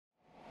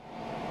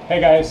Hey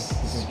guys,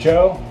 this is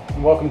Joe,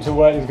 and welcome to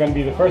what is going to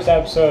be the first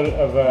episode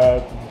of a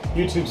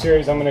YouTube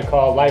series I'm going to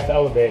call Life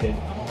Elevated.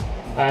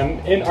 I'm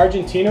in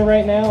Argentina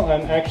right now.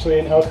 I'm actually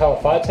in El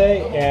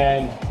Calafate,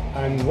 and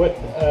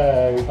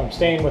I'm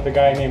staying with a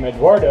guy named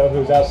Eduardo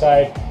who's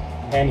outside,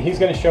 and he's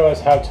going to show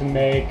us how to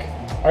make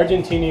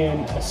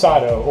Argentinian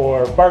asado,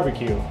 or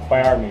barbecue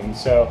by our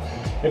means. So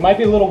it might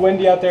be a little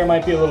windy out there, it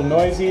might be a little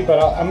noisy,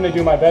 but I'm going to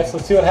do my best.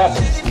 Let's see what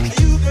happens.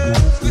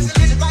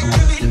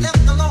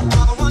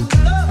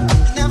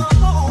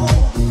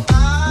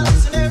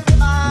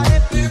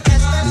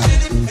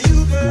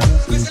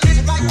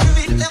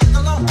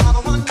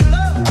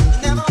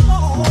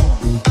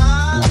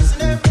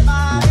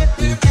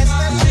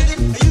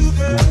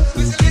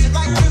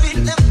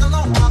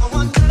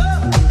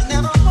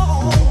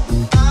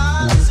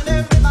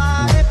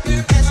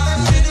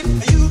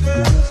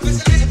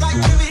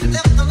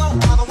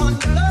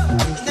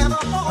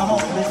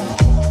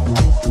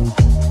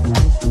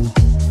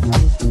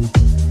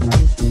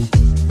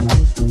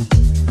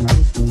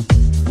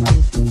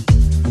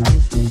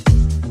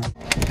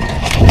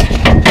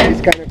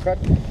 Kind of cut,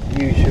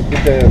 you should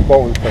put the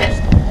bone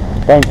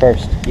first. Bone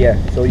first.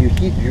 Yeah, so you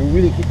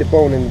really heat the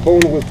bone, and the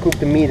bone will cook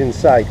the meat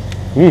inside.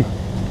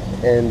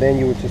 And then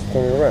you will just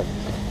turn it around.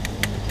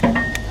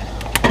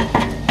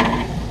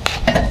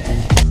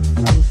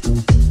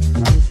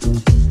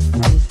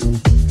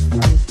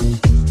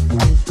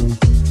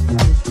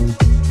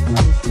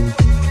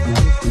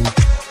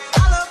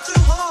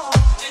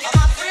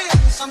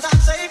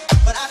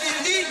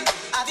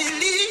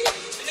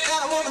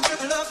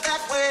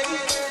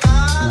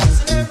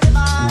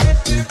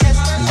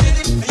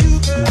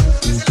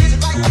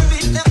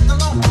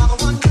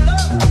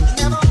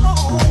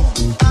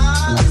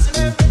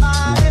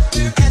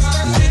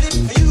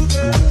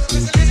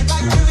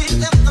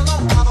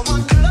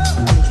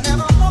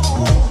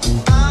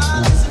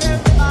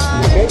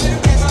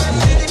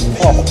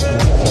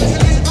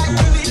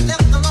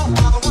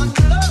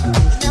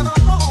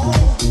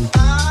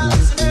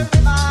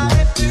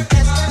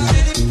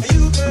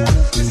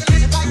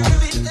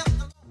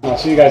 I'll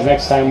see you guys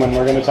next time when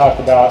we're going to talk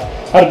about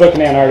how to book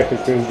an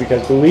Antarctica cruise,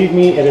 because believe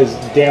me, it is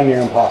damn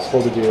near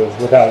impossible to do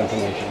without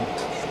information.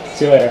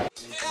 See you later.